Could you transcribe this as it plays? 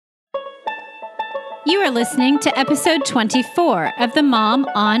You are listening to episode 24 of the Mom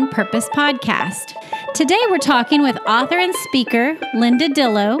on Purpose podcast. Today we're talking with author and speaker Linda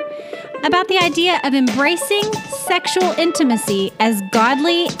Dillow about the idea of embracing sexual intimacy as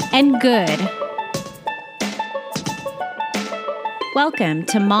godly and good. Welcome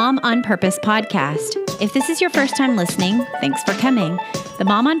to Mom on Purpose podcast. If this is your first time listening, thanks for coming. The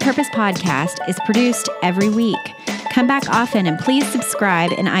Mom on Purpose podcast is produced every week. Come back often and please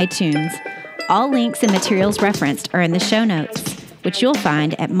subscribe in iTunes. All links and materials referenced are in the show notes, which you'll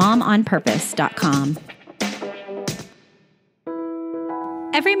find at momonpurpose.com.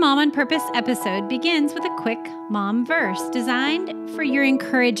 Every Mom on Purpose episode begins with a quick mom verse designed for your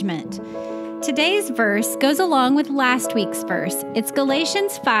encouragement. Today's verse goes along with last week's verse. It's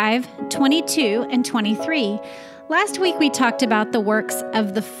Galatians 5:22 and 23. Last week we talked about the works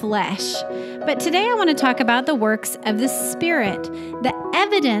of the flesh, but today I want to talk about the works of the Spirit, the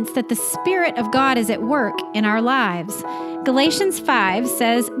evidence that the Spirit of God is at work in our lives. Galatians 5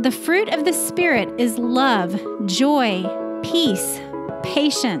 says, "The fruit of the Spirit is love, joy, peace,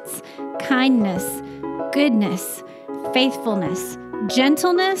 patience, kindness, goodness, faithfulness,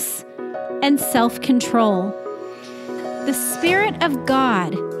 gentleness, and self-control." The Spirit of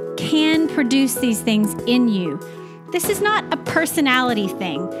God can produce these things in you. This is not a personality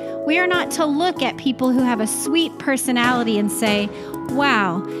thing. We are not to look at people who have a sweet personality and say,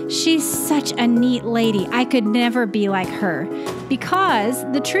 wow, she's such a neat lady. I could never be like her. Because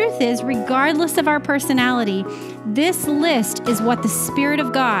the truth is, regardless of our personality, this list is what the Spirit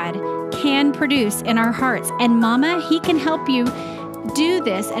of God can produce in our hearts. And Mama, He can help you do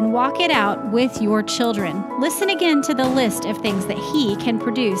this and walk it out with your children. Listen again to the list of things that He can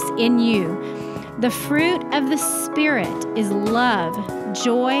produce in you. The fruit of the Spirit is love,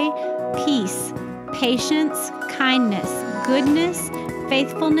 joy, peace, patience, kindness, goodness,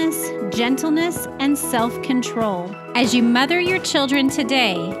 faithfulness, gentleness, and self-control. As you mother your children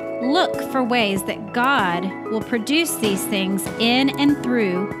today, look for ways that God will produce these things in and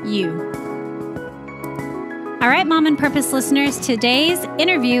through you. All right, Mom and Purpose listeners, today's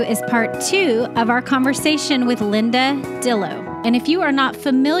interview is part 2 of our conversation with Linda Dillow. And if you are not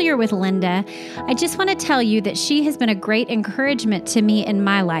familiar with Linda, I just want to tell you that she has been a great encouragement to me in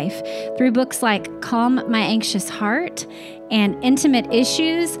my life through books like Calm My Anxious Heart and Intimate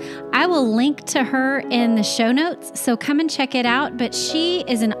Issues. I will link to her in the show notes, so come and check it out. But she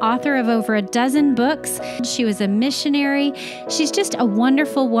is an author of over a dozen books. She was a missionary. She's just a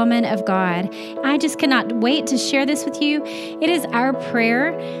wonderful woman of God. I just cannot wait to share this with you. It is our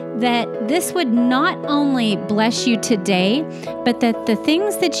prayer that this would not only bless you today, but that the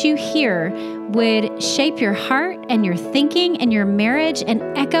things that you hear would shape your heart and your thinking and your marriage and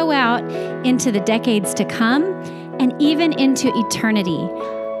echo out into the decades to come and even into eternity.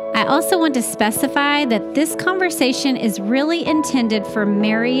 I also want to specify that this conversation is really intended for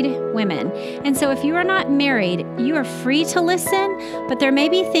married women. And so if you are not married, you are free to listen, but there may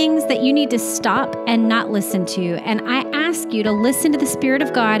be things that you need to stop and not listen to. And I ask you to listen to the Spirit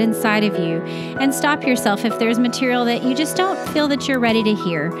of God inside of you and stop yourself if there's material that you just don't feel that you're ready to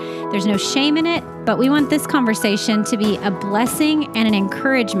hear. There's no shame in it, but we want this conversation to be a blessing and an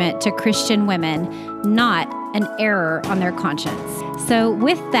encouragement to Christian women, not an error on their conscience. So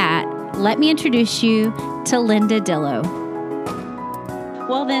with that, let me introduce you to Linda Dillow.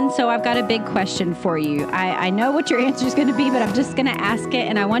 Well then, so I've got a big question for you. I know what your answer is going to be, but I'm just going to ask it,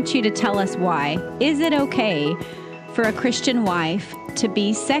 and I want you to tell us why. Is it okay for a Christian wife to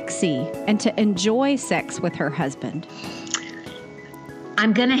be sexy and to enjoy sex with her husband?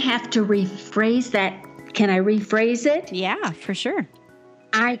 I'm going to have to rephrase that. Can I rephrase it? Yeah, for sure.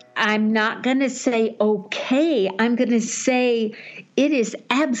 I'm not going to say okay. I'm going to say it is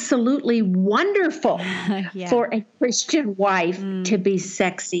absolutely wonderful for a Christian wife to be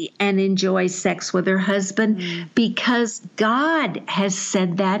sexy and enjoy sex with her husband because God has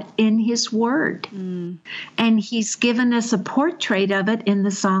said that in His Word. And He's given us a portrait of it in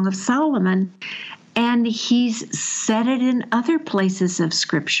the Song of Solomon. And He's said it in other places of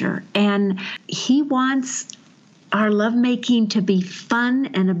Scripture. And He wants our lovemaking to be fun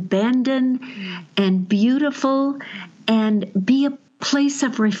and abandoned and beautiful and be a place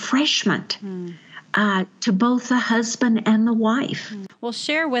of refreshment to both the husband and the wife. Well,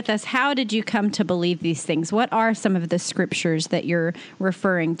 share with us, how did you come to believe these things? What are some of the scriptures that you're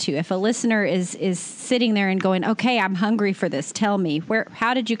referring to? If a listener is sitting there and going, okay, I'm hungry for this, tell me,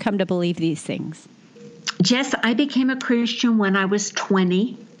 how did you come to believe these things? Jess, I became a Christian when I was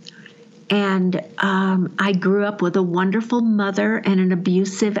 20. And I grew up with a wonderful mother and an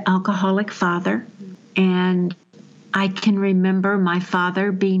abusive alcoholic father. And I can remember my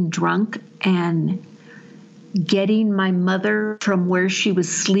father being drunk and getting my mother from where she was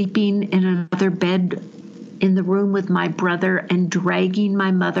sleeping in another bed in the room with my brother and dragging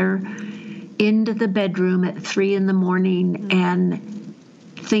my mother into the bedroom at 3 a.m. and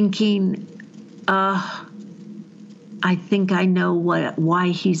thinking, I think I know why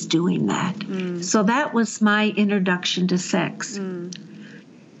he's doing that. So that was my introduction to sex.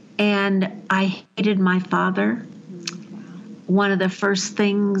 And I hated my father. One of the first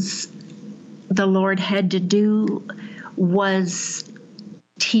things the Lord had to do was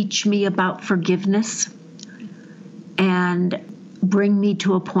teach me about forgiveness and bring me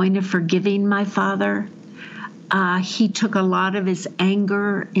to a point of forgiving my father. He took a lot of his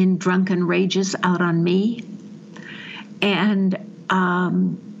anger in drunken rages out on me. And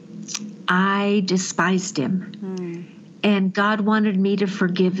I despised him. And God wanted me to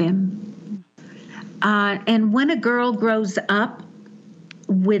forgive him. And when a girl grows up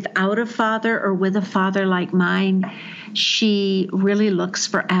without a father or with a father like mine, she really looks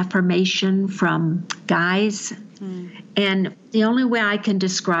for affirmation from guys. And the only way I can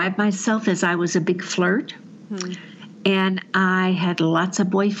describe myself is I was a big flirt. And I had lots of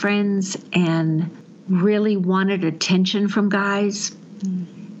boyfriends and really wanted attention from guys.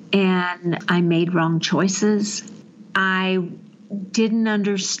 And I made wrong choices. I didn't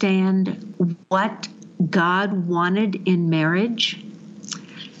understand what God wanted in marriage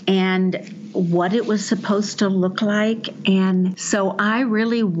and what it was supposed to look like. And so I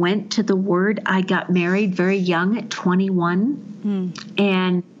really went to the Word. I got married very young at 21.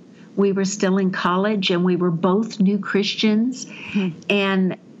 And we were still in college, and we were both new Christians.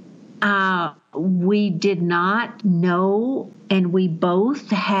 And we did not know, and we both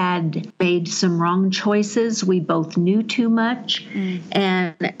had made some wrong choices. We both knew too much.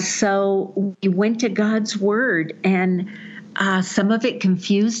 And so we went to God's Word, and some of it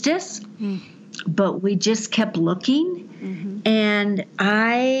confused us, but we just kept looking. And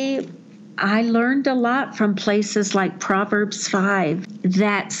I learned a lot from places like Proverbs 5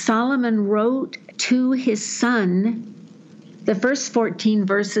 that Solomon wrote to his son, the first 14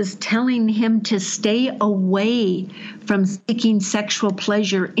 verses, telling him to stay away from seeking sexual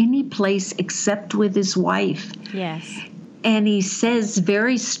pleasure any place except with his wife. Yes. And he says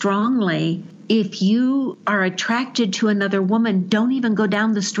very strongly, if you are attracted to another woman, don't even go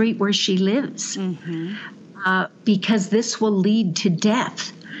down the street where she lives, because this will lead to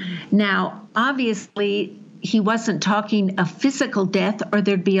death. Now, obviously, he wasn't talking of physical death, or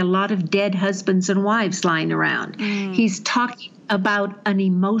there'd be a lot of dead husbands and wives lying around. He's talking about an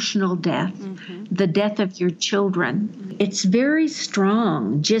emotional death, the death of your children. It's very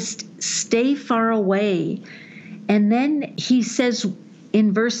strong. Just stay far away. And then he says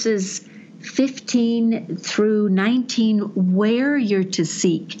in verses 15 through 19 where you're to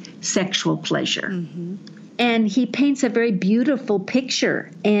seek sexual pleasure. And he paints a very beautiful picture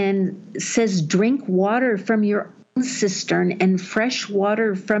and says, drink water from your own cistern and fresh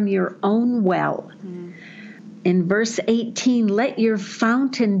water from your own well. In verse 18, let your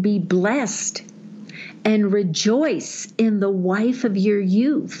fountain be blessed and rejoice in the wife of your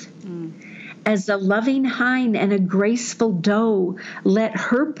youth. As a loving hind and a graceful doe, let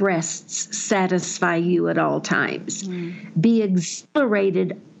her breasts satisfy you at all times. Be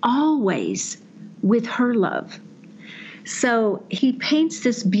exhilarated always with her love. So he paints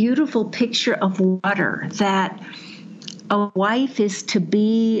this beautiful picture of water, that a wife is to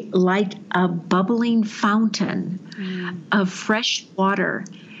be like a bubbling fountain of fresh water.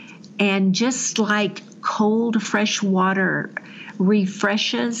 And just like cold, fresh water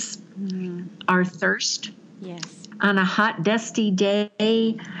refreshes our thirst. Yes. On a hot, dusty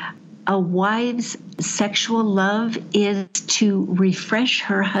day, a wife's sexual love is to refresh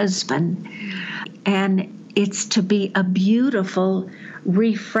her husband. And it's to be a beautiful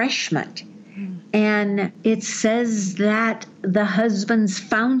refreshment. And it says that the husband's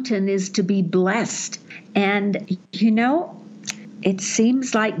fountain is to be blessed. And, it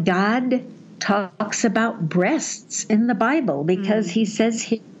seems like God talks about breasts in the Bible, because he says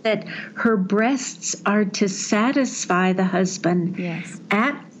here that her breasts are to satisfy the husband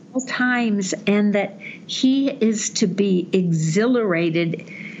at all times, and that he is to be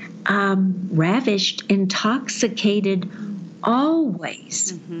exhilarated, ravished, intoxicated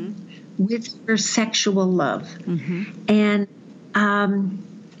always with her sexual love. And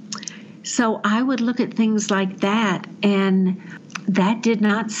so I would look at things like that, and that did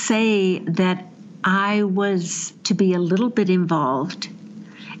not say that I was to be a little bit involved.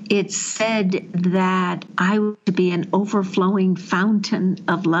 It said that I was to be an overflowing fountain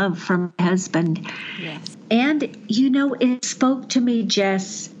of love for my husband. Yes. And, it spoke to me,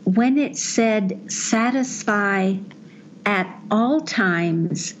 Jess, when it said satisfy at all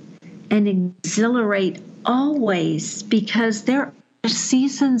times and exhilarate always, because there are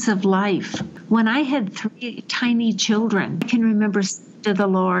seasons of life. When I had 3 tiny children, I can remember saying to the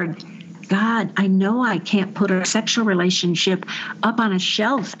Lord, God, I know I can't put a sexual relationship up on a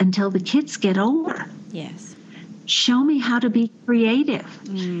shelf until the kids get older. Yes. Show me how to be creative.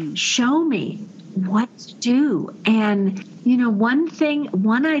 Show me what to do. And,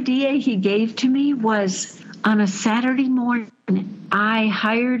 one idea he gave to me was on a Saturday morning, I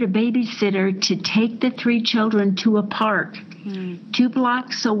hired a babysitter to take the 3 children to a park 2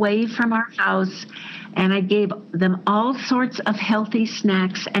 blocks away from our house. And I gave them all sorts of healthy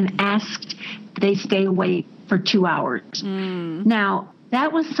snacks and asked they stay away for 2 hours. Now,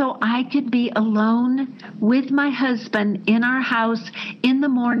 that was so I could be alone with my husband in our house in the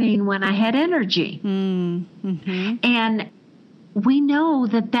morning when I had energy. And we know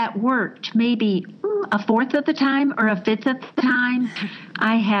that worked maybe a fourth of the time or a fifth of the time.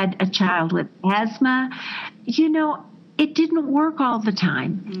 I had a child with asthma. It didn't work all the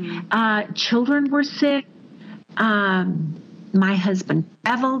time. Children were sick. My husband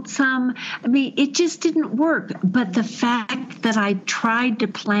traveled some. It just didn't work. But the fact that I tried to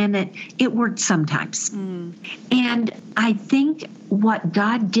plan it, it worked sometimes. And I think what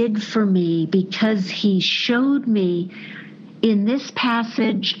God did for me, because he showed me in this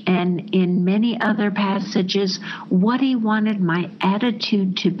passage and in many other passages what he wanted my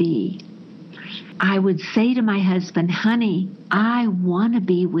attitude to be. I would say to my husband, honey, I want to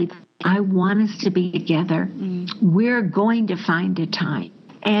be with you. I want us to be together. We're going to find a time.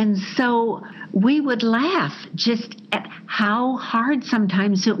 And so we would laugh just at how hard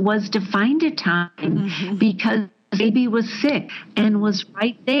sometimes it was to find a time because the baby was sick and was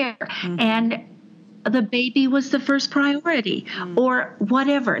right there. And the baby was the first priority or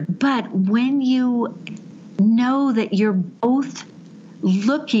whatever. But when you know that you're both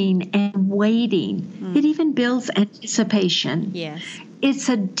looking and waiting, it even builds anticipation. Yes. It's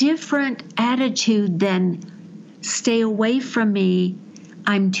a different attitude than stay away from me.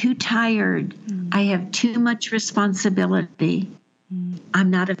 I'm too tired. I have too much responsibility.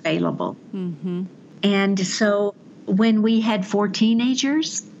 I'm not available. And so when we had 4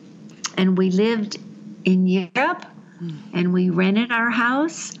 teenagers and we lived in Europe and we rented our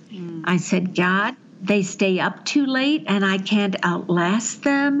house, I said, God, they stay up too late and I can't outlast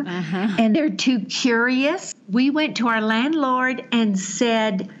them. And they're too curious. We went to our landlord and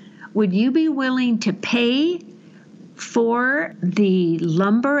said, would you be willing to pay for the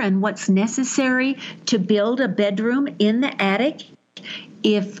lumber and what's necessary to build a bedroom in the attic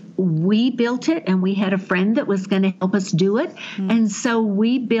if we built it? And we had a friend that was going to help us do it. And so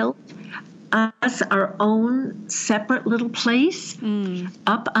we built us our own separate little place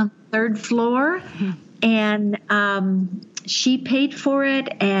up on the 3rd floor. And she paid for it,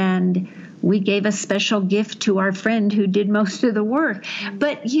 and we gave a special gift to our friend who did most of the work.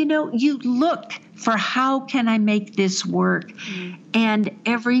 But, you look for how can I make this work? And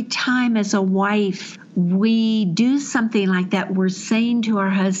every time as a wife, we do something like that, we're saying to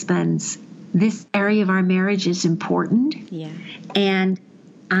our husbands, this area of our marriage is important. And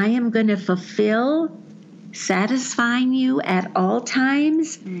I am going to fulfill satisfying you at all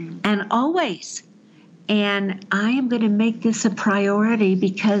times and always. And I am going to make this a priority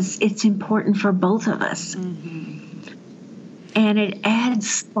because it's important for both of us. And it adds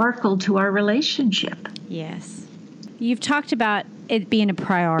sparkle to our relationship. Yes. You've talked about it being a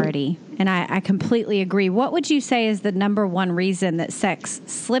priority, and I completely agree. What would you say is the number one reason that sex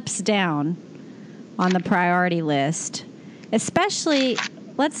slips down on the priority list? Especially,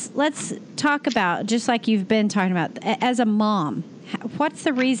 let's talk about, just like you've been talking about, as a mom, what's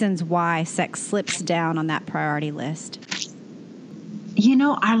the reasons why sex slips down on that priority list?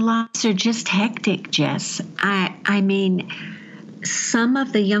 Our lives are just hectic, Jess. I mean, some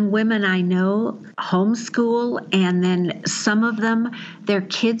of the young women I know homeschool, and then some of them, their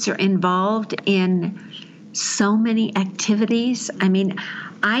kids are involved in so many activities. I mean,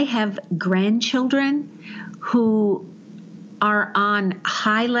 I have grandchildren who are on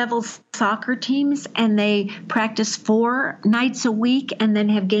high-level soccer teams, and they practice 4 nights a week and then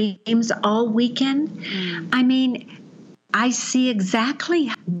have games all weekend. I mean, I see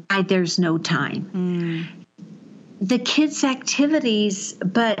exactly why there's no time. The kids' activities,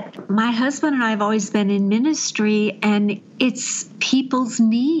 but my husband and I have always been in ministry, and it's people's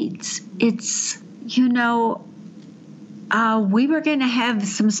needs. It's, we were going to have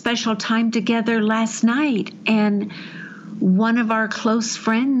some special time together last night, and one of our close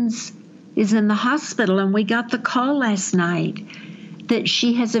friends is in the hospital, and we got the call last night that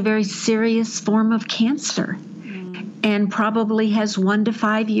she has a very serious form of cancer and probably has 1 to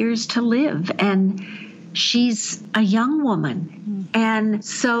 5 years to live. And she's a young woman. And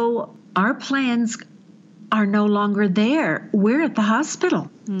so our plans are no longer there. We're at the hospital.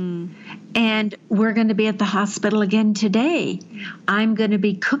 And we're going to be at the hospital again today. I'm going to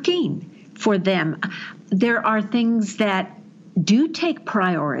be cooking for them. There are things that do take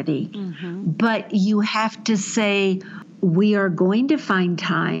priority, but you have to say, we are going to find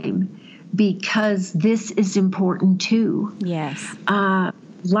time because this is important too. Yes.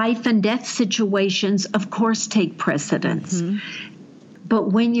 Life and death situations, of course, take precedence.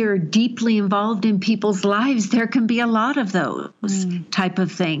 But when you're deeply involved in people's lives, there can be a lot of those type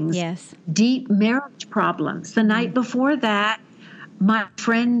of things. Yes. Deep marriage problems. The night before that, my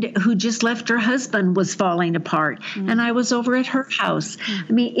friend who just left her husband was falling apart, and I was over at her house.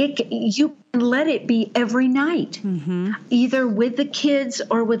 I mean, you can let it be every night, either with the kids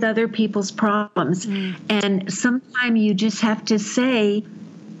or with other people's problems. And sometimes you just have to say,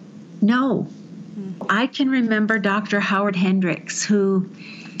 no. I can remember Dr. Howard Hendricks, who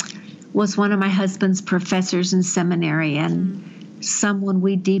was one of my husband's professors in seminary and someone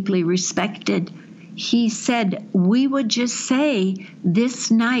we deeply respected. He said, we would just say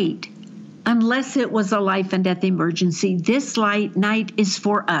this night, unless it was a life and death emergency, this night is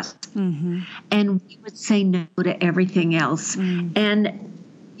for us. And we would say no to everything else. And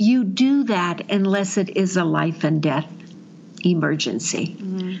you do that unless it is a life and death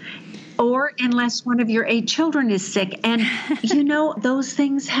emergency. Or unless one of your 8 children is sick. And, you know, those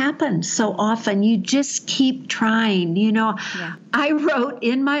things happen so often. You just keep trying. You know, I wrote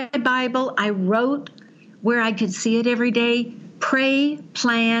in my Bible, where I could see it every day, pray,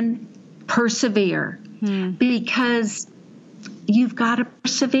 plan, persevere. Because you've got to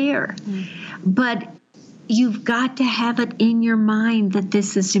persevere. But you've got to have it in your mind that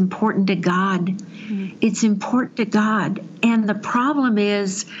this is important to God. It's important to God. And the problem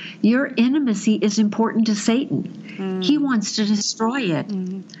is your intimacy is important to Satan. He wants to destroy it.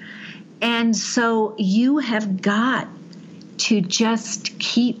 And so you have got to just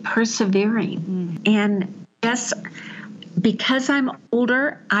keep persevering. And just because I'm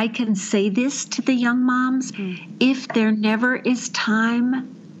older, I can say this to the young moms. If there never is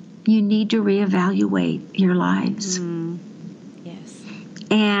time, you need to reevaluate your lives. Yes.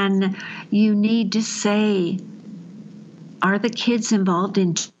 And you need to say, are the kids involved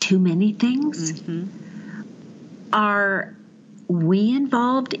in too many things? Are we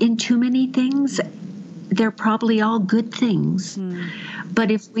involved in too many things? They're probably all good things. But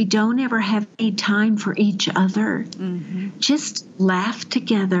if we don't ever have any time for each other, just laugh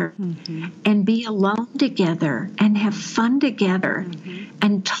together and be alone together and have fun together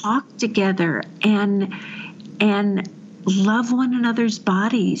and talk together and love one another's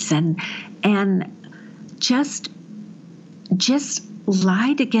bodies and just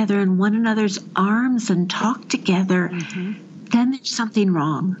lie together in one another's arms and talk together, then there's something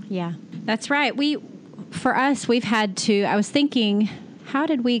wrong. Yeah, that's right. For us, we've had to, I was thinking, how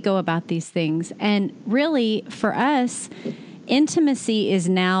did we go about these things? And really, for us, intimacy is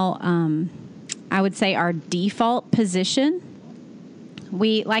now, I would say, our default position.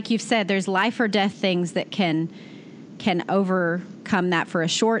 We, like you've said, there's life or death things that can overcome that for a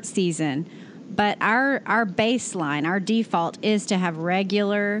short season. But our baseline, our default is to have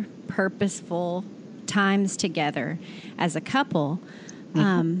regular, purposeful times together as a couple.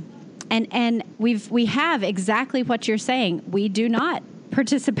 And we have exactly what you're saying. We do not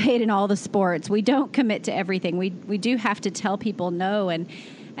participate in all the sports. We don't commit to everything. We do have to tell people no, and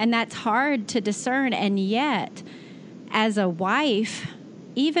that's hard to discern. And yet, as a wife,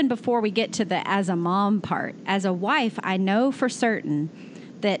 even before we get to the as a mom part, as a wife, I know for certain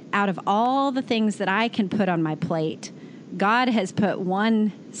that out of all the things that I can put on my plate, God has put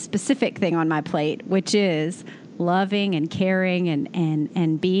one specific thing on my plate, which is loving and caring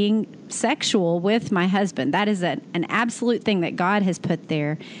and being sexual with my husband. That is an absolute thing that God has put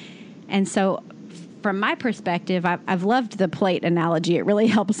there. And so from my perspective, I've loved the plate analogy. It really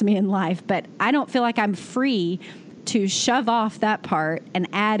helps me in life, but I don't feel like I'm free to shove off that part and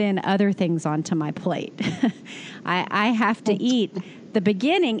add in other things onto my plate. I have to eat the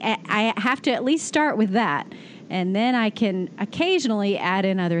beginning. I have to at least start with that. And then I can occasionally add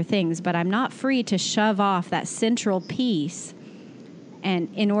in other things, but I'm not free to shove off that central piece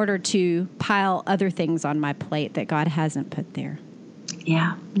and in order to pile other things on my plate that God hasn't put there.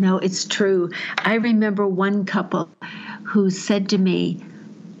 Yeah, no, it's true. I remember one couple who said to me,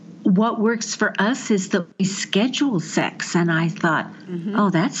 what works for us is that we schedule sex. And I thought, oh,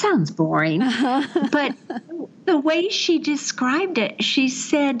 that sounds boring. But the way she described it, she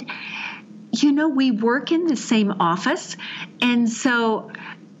said, we work in the same office. And so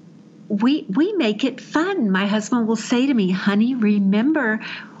we make it fun. My husband will say to me, honey, remember,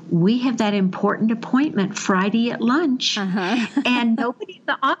 we have that important appointment Friday at lunch, and nobody in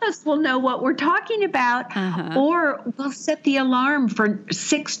the office will know what we're talking about, or we'll set the alarm for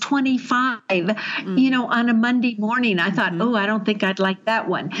 6:25, on a Monday morning. I thought, I don't think I'd like that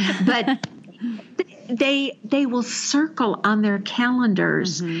one. But they will circle on their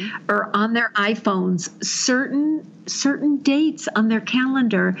calendars or on their iPhones certain dates on their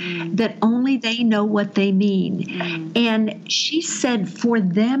calendar that only they know what they mean. And she said for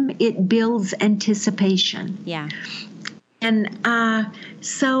them it builds anticipation. Yeah. And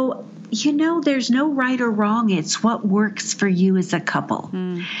so there's no right or wrong. It's what works for you as a couple.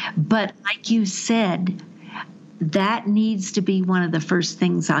 But like you said, that needs to be one of the first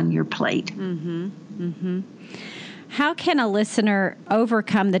things on your plate. How can a listener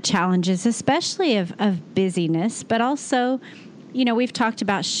overcome the challenges, especially of busyness, but also, we've talked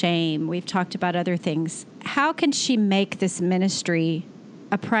about shame, we've talked about other things. How can she make this ministry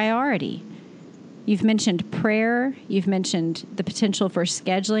a priority? You've mentioned prayer, you've mentioned the potential for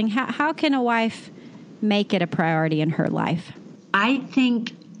scheduling. How can a wife make it a priority in her life? I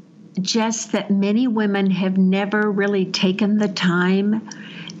think, Jess, that many women have never really taken the time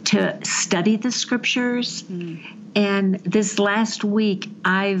to study the scriptures. And this last week,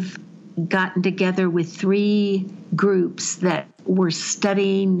 I've gotten together with 3 groups that were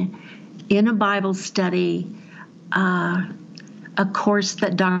studying in a Bible study a course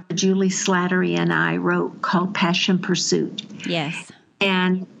that Dr. Julie Slattery and I wrote called Passion Pursuit. Yes.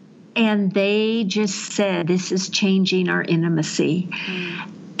 And they just said, this is changing our intimacy.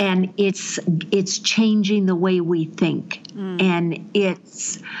 And it's changing the way we think. And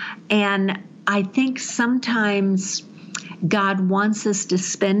I think sometimes God wants us to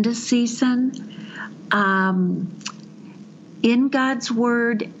spend a season in God's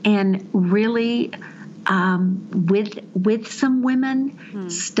Word and really with some women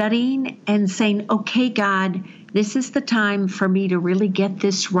studying and saying, okay, God, this is the time for me to really get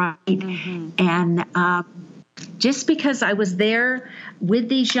this right. And just because I was there with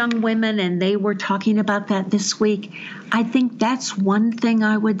these young women and they were talking about that this week, I think that's one thing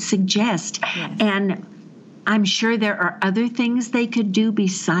I would suggest. Yes. And I'm sure there are other things they could do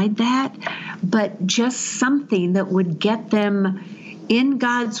beside that, but just something that would get them in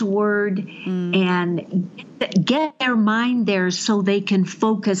God's Word and get their mind there so they can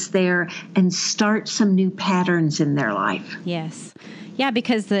focus there and start some new patterns in their life. Yes. Yeah,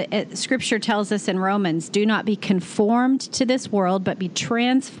 because the Scripture tells us in Romans, do not be conformed to this world, but be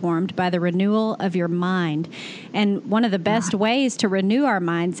transformed by the renewal of your mind. And one of the best ways to renew our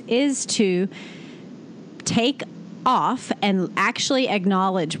minds is to take off and actually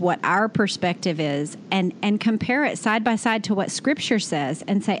acknowledge what our perspective is and compare it side by side to what Scripture says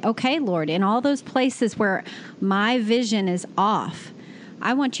and say, okay, Lord, in all those places where my vision is off,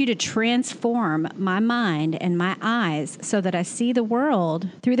 I want you to transform my mind and my eyes so that I see the world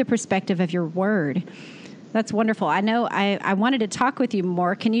through the perspective of your word. That's wonderful. I know I wanted to talk with you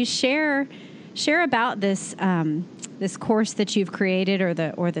more. Can you share about this this course that you've created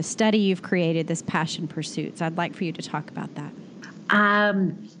or the study you've created, this Passion Pursuits? I'd like for you to talk about that.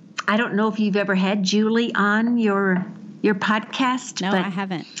 I don't know if you've ever had Julie on your podcast. No, but I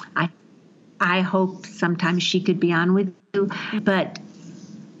haven't. I hope sometimes she could be on with you. But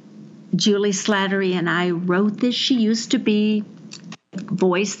Julie Slattery and I wrote this. She used to be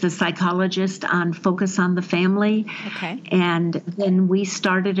Voice, the psychologist on Focus on the Family. Okay. And then we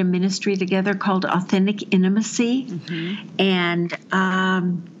started a ministry together called Authentic Intimacy. And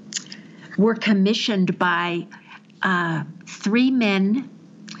we're commissioned by 3 men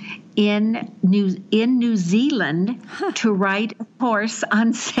in New Zealand to write a course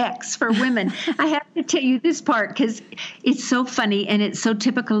on sex for women. I have to tell you this part because it's so funny and it's so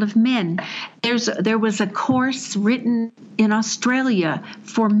typical of men. There was a course written in Australia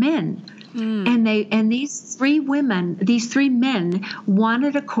for men. And these 3 men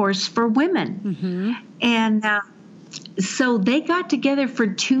wanted a course for women. And so they got together for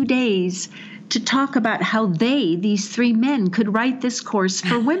 2 days to talk about how these 3 men could write this course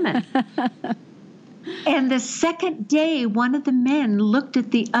for women. And the second day, one of the men looked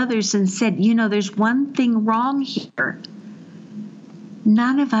at the others and said, there's one thing wrong here.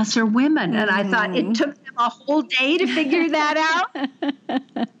 None of us are women. And I thought it took them a whole day to figure that out.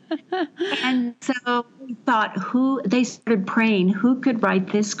 And so we thought, they started praying, who could write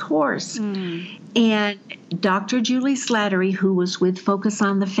this course? And Dr. Julie Slattery, who was with Focus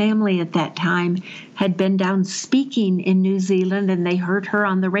on the Family at that time, had been down speaking in New Zealand, and they heard her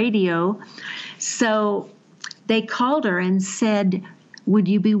on the radio. So they called her and said, would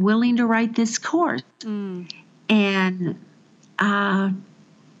you be willing to write this course? And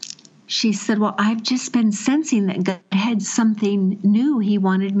she said, well, I've just been sensing that God had something new he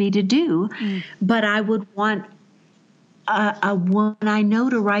wanted me to do, but I would want a woman I know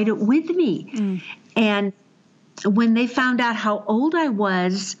to write it with me. And when they found out how old I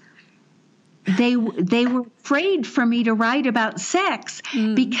was, they were afraid for me to write about sex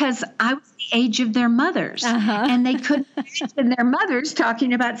because I was the age of their mothers, and they couldn't imagine their mothers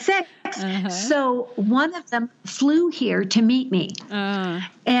talking about sex. So one of them flew here to meet me,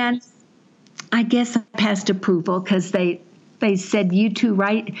 and I guess I passed approval because they said, you two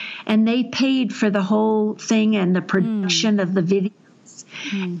write, and they paid for the whole thing and the production of the videos,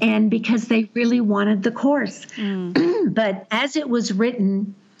 and because they really wanted the course. But as it was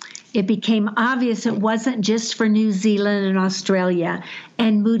written, it became obvious it wasn't just for New Zealand and Australia,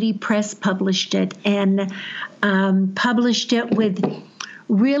 and Moody Press published it, and published it with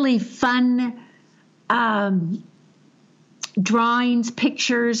really fun drawings,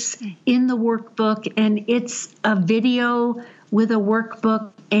 pictures in the workbook, and it's a video with a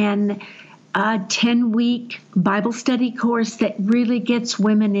workbook and a 10-week Bible study course that really gets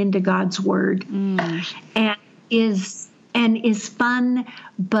women into God's Word, and is fun,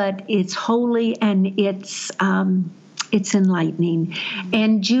 but it's holy, and it's enlightening.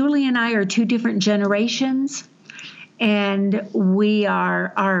 And Julie and I are two different generations, and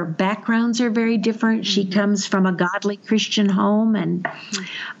our backgrounds are very different. She comes from a godly Christian home, and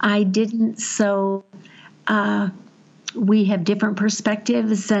I didn't. So we have different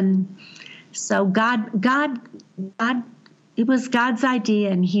perspectives, and so God, it was God's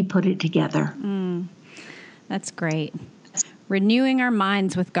idea, and He put it together. That's great. Renewing our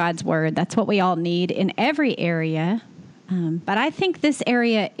minds with God's Word. That's what we all need in every area. But I think this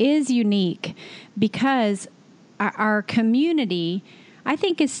area is unique because our community, I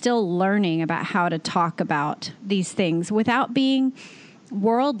think, is still learning about how to talk about these things without being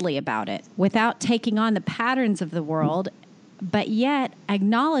worldly about it, without taking on the patterns of the world, but yet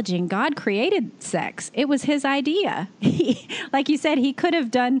acknowledging God created sex. It was His idea. Like you said, He could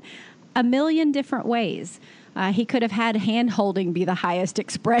have done a million different ways. He could have had hand-holding be the highest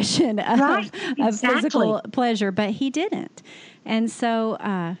expression of physical pleasure, but He didn't. And so,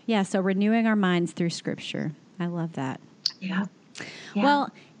 so renewing our minds through Scripture. I love that. Yeah.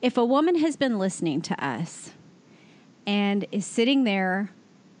 Well, if a woman has been listening to us and is sitting there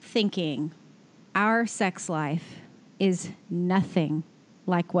thinking, our sex life is nothing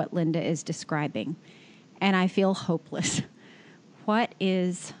like what Linda is describing, and I feel hopeless, what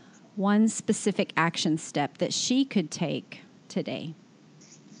is one specific action step that she could take today?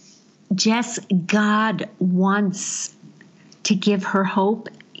 Jess, God wants to give her hope.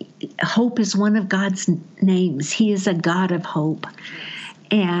 Hope is one of God's names. He is a God of hope.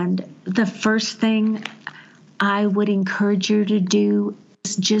 And the first thing I would encourage you to do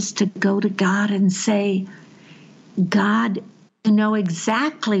is just to go to God and say, God, you know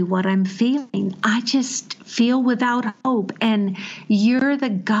exactly what I'm feeling. I just feel without hope, and you're the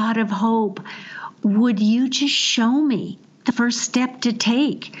God of hope. Would you just show me the first step to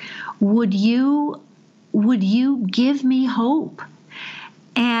take? Would you give me hope?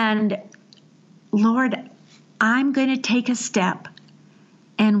 And Lord, I'm going to take a step,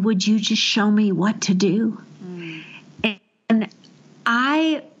 and would you just show me what to do? And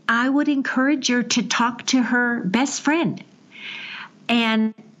I would encourage her to talk to her best friend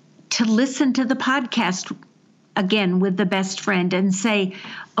and to listen to the podcast again with the best friend and say,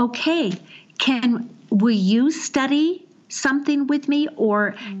 okay, will you study something with me,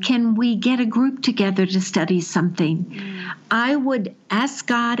 or can we get a group together to study something? I would ask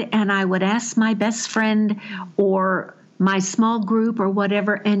God, and I would ask my best friend or my small group or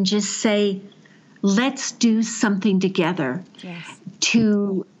whatever, and just say, let's do something together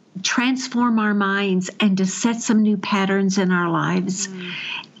to transform our minds and to set some new patterns in our lives.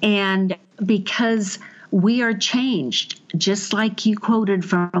 And because we are changed, just like you quoted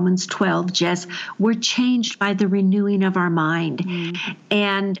from Romans 12, Jess, we're changed by the renewing of our mind.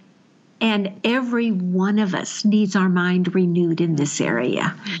 And every one of us needs our mind renewed in this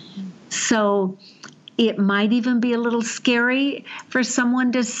area. So it might even be a little scary for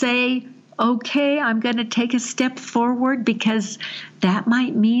someone to say, okay, I'm going to take a step forward, because that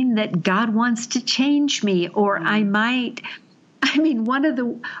might mean that God wants to change me, or I might I mean, one of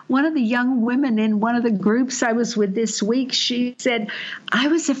the young women in one of the groups I was with this week, she said, I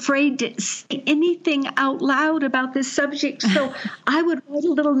was afraid to say anything out loud about this subject, so I would write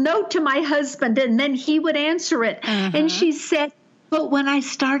a little note to my husband, and then he would answer it. And she said, but when I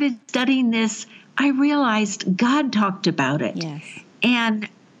started studying this, I realized God talked about it. Yes. And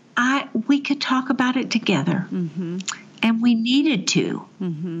we could talk about it together. And we needed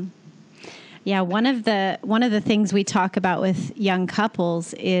to. Yeah, one of the things we talk about with young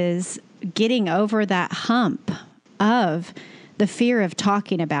couples is getting over that hump of the fear of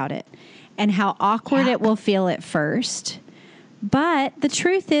talking about it and how awkward it will feel at first. But the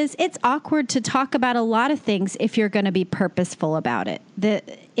truth is, it's awkward to talk about a lot of things if you're going to be purposeful about it.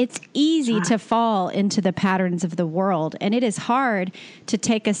 It's easy to fall into the patterns of the world, and it is hard to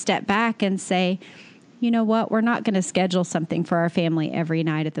take a step back and say, you know what, we're not going to schedule something for our family every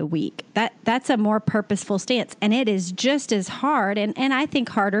night of the week. That's a more purposeful stance. And it is just as hard, and I think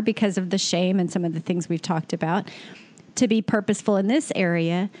harder because of the shame and some of the things we've talked about, to be purposeful in this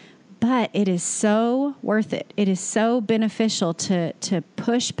area. But it is so worth it. It is so beneficial to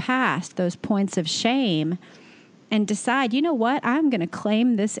push past those points of shame and decide, you know what, I'm going to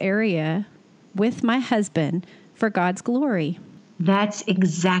claim this area with my husband for God's glory. That's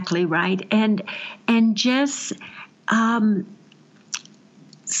exactly right. And Jess,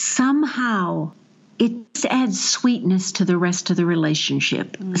 somehow it adds sweetness to the rest of the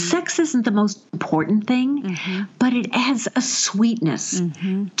relationship. Sex isn't the most important thing, but it adds a sweetness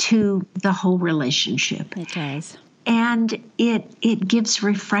to the whole relationship. It does. And it gives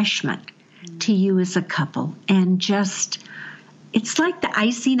refreshment to you as a couple. And just, it's like the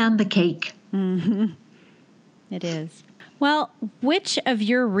icing on the cake. It is. Well, which of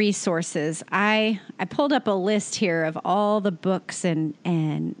your resources, I pulled up a list here of all the books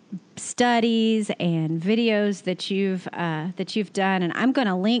and studies and videos that you've done, and I'm going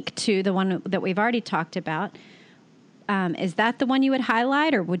to link to the one that we've already talked about. Is that the one you would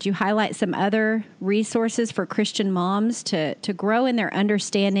highlight, or would you highlight some other resources for Christian moms to grow in their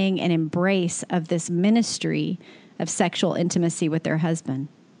understanding and embrace of this ministry of sexual intimacy with their husband?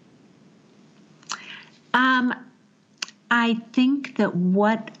 I think that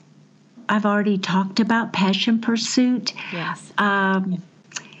what I've already talked about, Passion Pursuit, yes.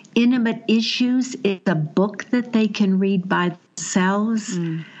 Intimate Issues is a book that they can read by themselves.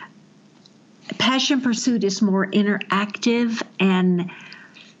 Passion Pursuit is more interactive, and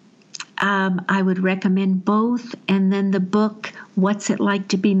I would recommend both. And then the book, What's It Like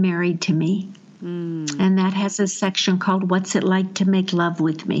to Be Married to Me? And that has a section called What's It Like to Make Love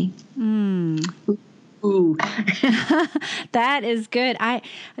with Me? Ooh. That is good.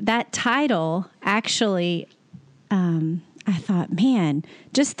 That title actually, I thought, man,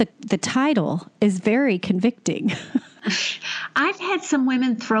 just the title is very convicting. I've had some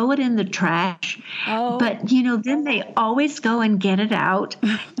women throw it in the trash, but then they always go and get it out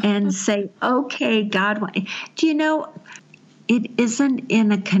and say, okay, God, do you know, it isn't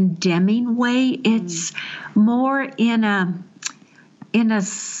in a condemning way. It's more in a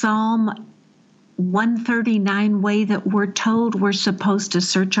Psalm 139 way that we're told we're supposed to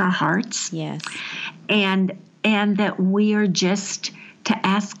search our hearts. Yes. And that we are just to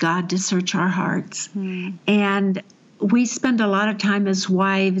ask God to search our hearts. And we spend a lot of time as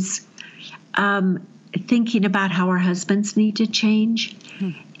wives thinking about how our husbands need to change.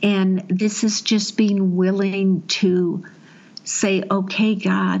 And this is just being willing to say, okay,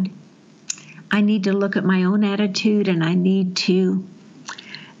 God, I need to look at my own attitude, and I need to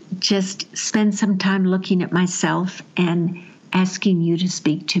just spend some time looking at myself and asking you to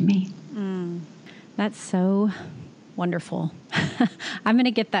speak to me. That's so wonderful. I'm going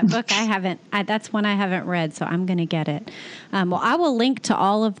to get that book. That's one I haven't read, so I'm going to get it. Well, I will link to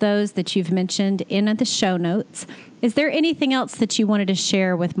all of those that you've mentioned in the show notes. Is there anything else that you wanted to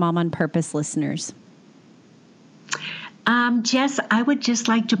share with Mom on Purpose listeners? Jess, I would just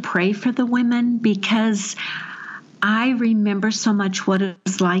like to pray for the women, because I remember so much what it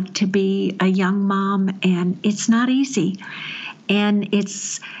was like to be a young mom, and it's not easy. And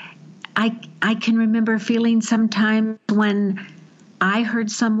I can remember feeling sometimes when I heard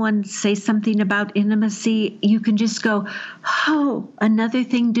someone say something about intimacy, you can just go, oh, another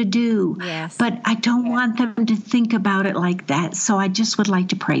thing to do. Yes. But I don't want them to think about it like that. So I just would like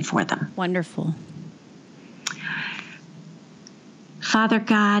to pray for them. Wonderful. Father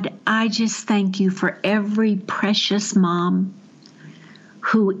God, I just thank you for every precious mom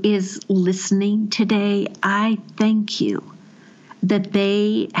who is listening today. I thank you that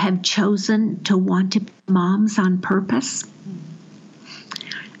they have chosen to want to be moms on purpose.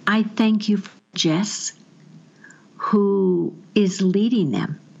 I thank you for Jess, who is leading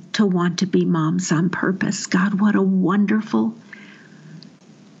them to want to be moms on purpose. God, what a wonderful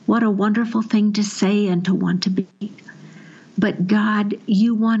thing to say and to want to be. But God,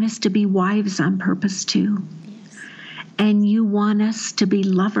 you want us to be wives on purpose too. Yes. And you want us to be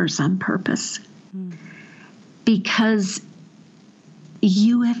lovers on purpose. Because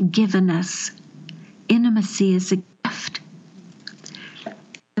you have given us intimacy as a gift.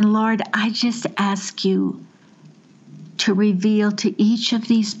 And Lord, I just ask you to reveal to each of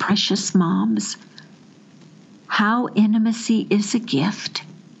these precious moms how intimacy is a gift.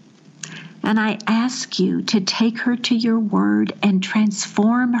 And I ask you to take her to your word and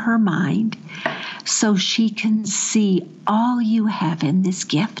transform her mind so she can see all you have in this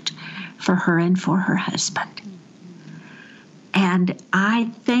gift for her and for her husband. And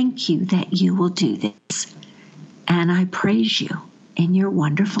I thank you that you will do this. And I praise you in your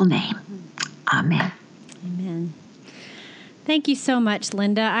wonderful name. Amen. Amen. Thank you so much,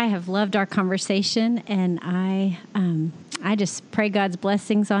 Linda. I have loved our conversation, and I just pray God's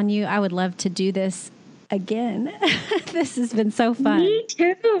blessings on you. I would love to do this again. This has been so fun. Me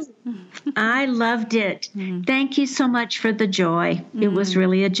too. I loved it. Thank you so much for the joy. It was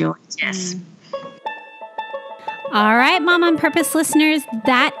really a joy, Jess. All right, Mom on Purpose listeners,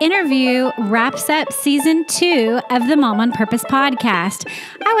 that interview wraps up season 2 of the Mom on Purpose podcast.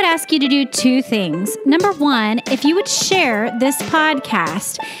 I would ask you to do 2 things. Number 1, if you would share this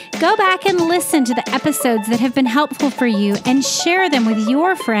podcast, go back and listen to the episodes that have been helpful for you and share them with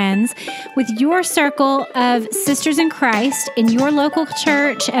your friends, with your circle of sisters in Christ in your local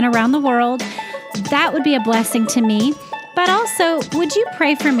church and around the world. That would be a blessing to me. But also, would you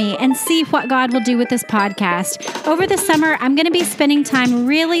pray for me and see what God will do with this podcast? Over the summer, I'm going to be spending time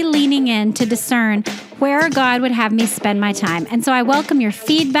really leaning in to discern where God would have me spend my time. And so I welcome your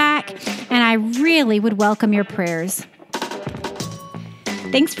feedback, and I really would welcome your prayers.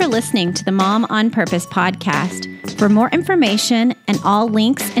 Thanks for listening to the Mom on Purpose podcast. For more information and all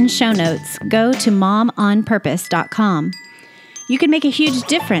links and show notes, go to momonpurpose.com. You can make a huge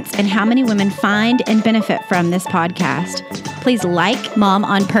difference in how many women find and benefit from this podcast. Please like Mom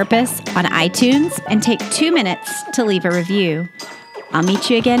on Purpose on iTunes and take 2 minutes to leave a review. I'll meet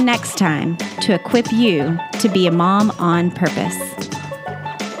you again next time to equip you to be a mom on purpose.